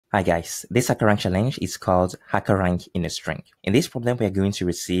Hi guys, this HackerRank challenge is called HackerRank in a string. In this problem, we are going to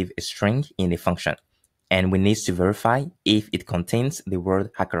receive a string in a function, and we need to verify if it contains the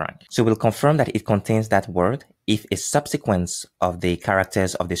word HackerRank. So we'll confirm that it contains that word if a subsequence of the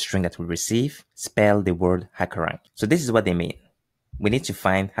characters of the string that we receive spell the word HackerRank. So this is what they mean. We need to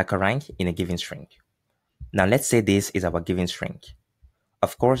find HackerRank in a given string. Now let's say this is our given string.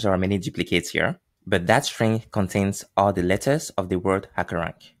 Of course, there are many duplicates here, but that string contains all the letters of the word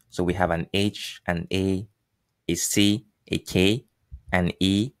HackerRank. So we have an H, an A C, a K, an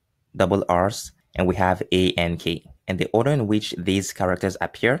E, double R's, and we have A and K. And the order in which these characters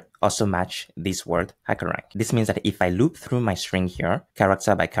appear also match this word HackerRank. This means that if I loop through my string here,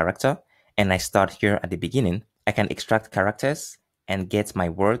 character by character, and I start here at the beginning, I can extract characters and get my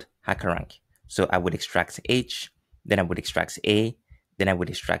word HackerRank. So I would extract H, then I would extract A, then I would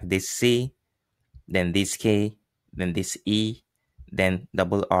extract this C, then this K, then this E, then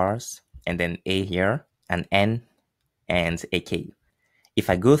double R's, and then A here, an N, and a K. If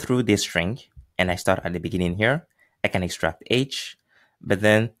I go through this string and I start at the beginning here, I can extract H, but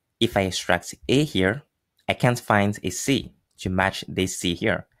then if I extract A here, I can't find a C to match this C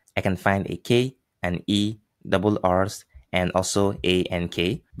here. I can find a K, an E, double R's, and also A and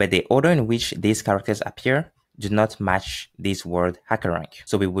K, but the order in which these characters appear do not match this word HackerRank.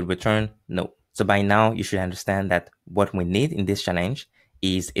 So we would return no. So by now, you should understand that what we need in this challenge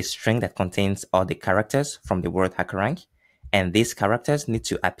is a string that contains all the characters from the word HackerRank, and these characters need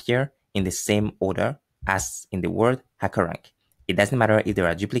to appear in the same order as in the word HackerRank. It doesn't matter if there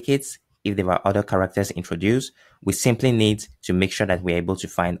are duplicates, if there are other characters introduced, we simply need to make sure that we're able to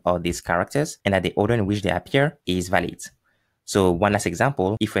find all these characters and that the order in which they appear is valid. So one last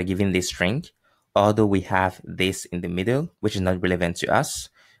example, if we're given this string, although we have this in the middle, which is not relevant to us,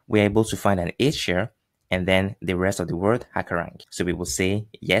 we're able to find an H here and then the rest of the word HackerRank. So we will say,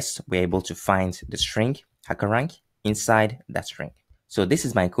 yes, we're able to find the string HackerRank inside that string. So this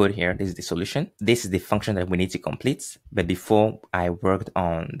is my code here. This is the solution. This is the function that we need to complete. But before I worked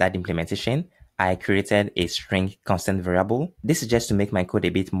on that implementation, I created a string constant variable. This is just to make my code a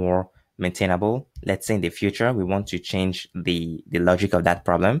bit more maintainable. Let's say in the future, we want to change the logic of that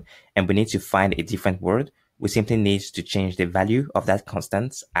problem and we need to find a different word. We simply need to change the value of that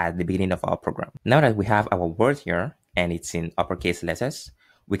constant at the beginning of our program. Now that we have our word here and it's in uppercase letters,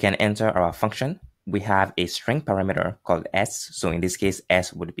 we can enter our function. We have a string parameter called s. So in this case,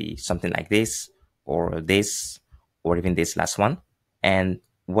 s would be something like this, or even this last one. And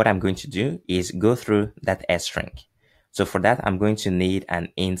what I'm going to do is go through that s string. So for that, I'm going to need an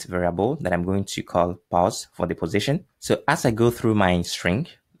int variable that I'm going to call pause for the position. So as I go through my string,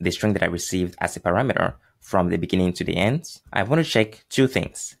 the string that I received as a parameter from the beginning to the end, I want to check two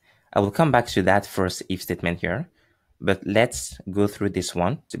things. I will come back to that first if statement here, but let's go through this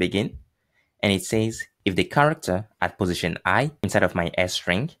one to begin. And it says if the character at position I inside of my s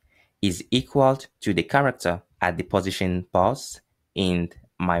string is equal to the character at the position pause in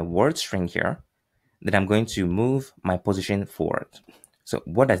my word string here, then I'm going to move my position forward. So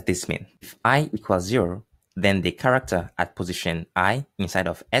what does this mean? If I equals 0, then the character at position I inside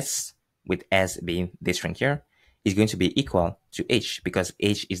of s, with s being this string here, is going to be equal to h because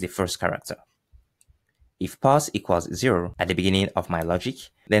h is the first character. If pause equals 0 at the beginning of my logic,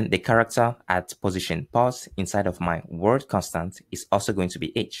 then the character at position pause inside of my word constant is also going to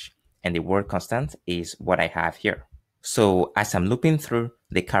be h, and the word constant is what I have here. So as I'm looping through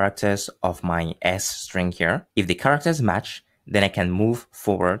the characters of my s string here, if the characters match, then I can move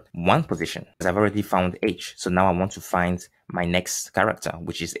forward one position because I've already found h. So now I want to find my next character,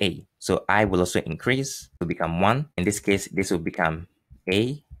 which is a. So I will also increase to become 1. In this case, this will become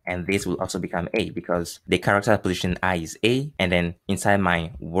a, and this will also become a because the character at position I is a, and then inside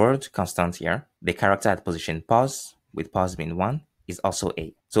my word constant here, the character at position pause, with pause being 1, is also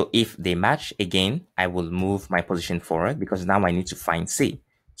a. So if they match again, I will move my position forward because now I need to find c.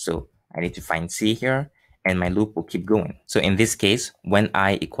 So I need to find c here, and my loop will keep going. So in this case, when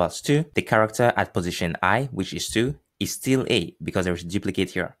I equals 2, the character at position I, which is 2, is still a because there is a duplicate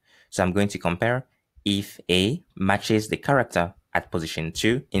here. So I'm going to compare if a matches the character at position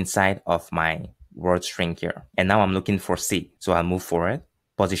 2 inside of my word string here. And now I'm looking for c. So I'll move forward.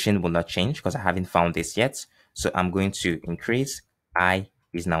 Position will not change because I haven't found this yet. So I'm going to increase. I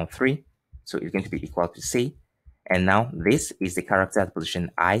is now 3. So it's going to be equal to c. And now this is the character at position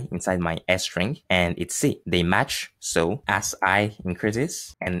I inside my s string, and it's c. They match. So as I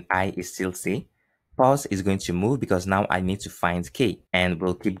increases and I is still c, pause is going to move because now I need to find k, and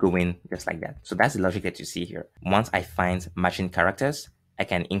we'll keep going just like that. So that's the logic that you see here. Once I find matching characters, I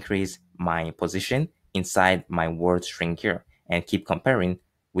can increase my position inside my word string here and keep comparing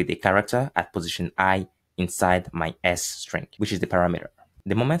with a character at position I inside my S string, which is the parameter.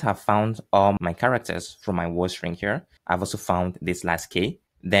 The moment I've found all my characters from my word string here, I've also found this last K.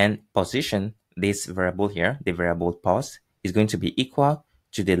 Then position, this variable here, the variable pos, is going to be equal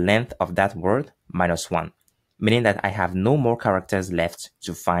to the length of that word minus 1, meaning that I have no more characters left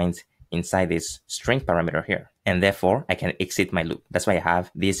to find inside this string parameter here. And therefore, I can exit my loop. That's why I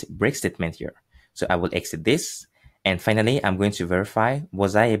have this break statement here. So I will exit this. And finally, I'm going to verify,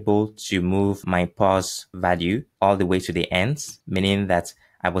 was I able to move my pos value all the way to the ends, meaning that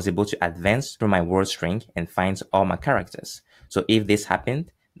I was able to advance through my word string and find all my characters. So if this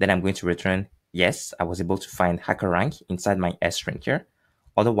happened, then I'm going to return, yes, I was able to find HackerRank inside my S string here.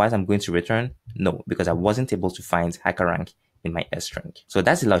 Otherwise, I'm going to return no, because I wasn't able to find HackerRank in my S string. So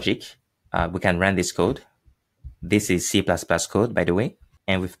that's the logic. We can run this code. This is C++ code, by the way,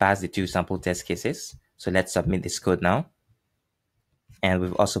 and we've passed the 2 sample test cases. So let's submit this code now. And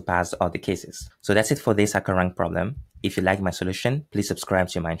we've also passed all the cases. So that's it for this HackerRank problem. If you like my solution, please subscribe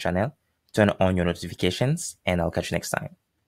to my channel, turn on your notifications, and I'll catch you next time.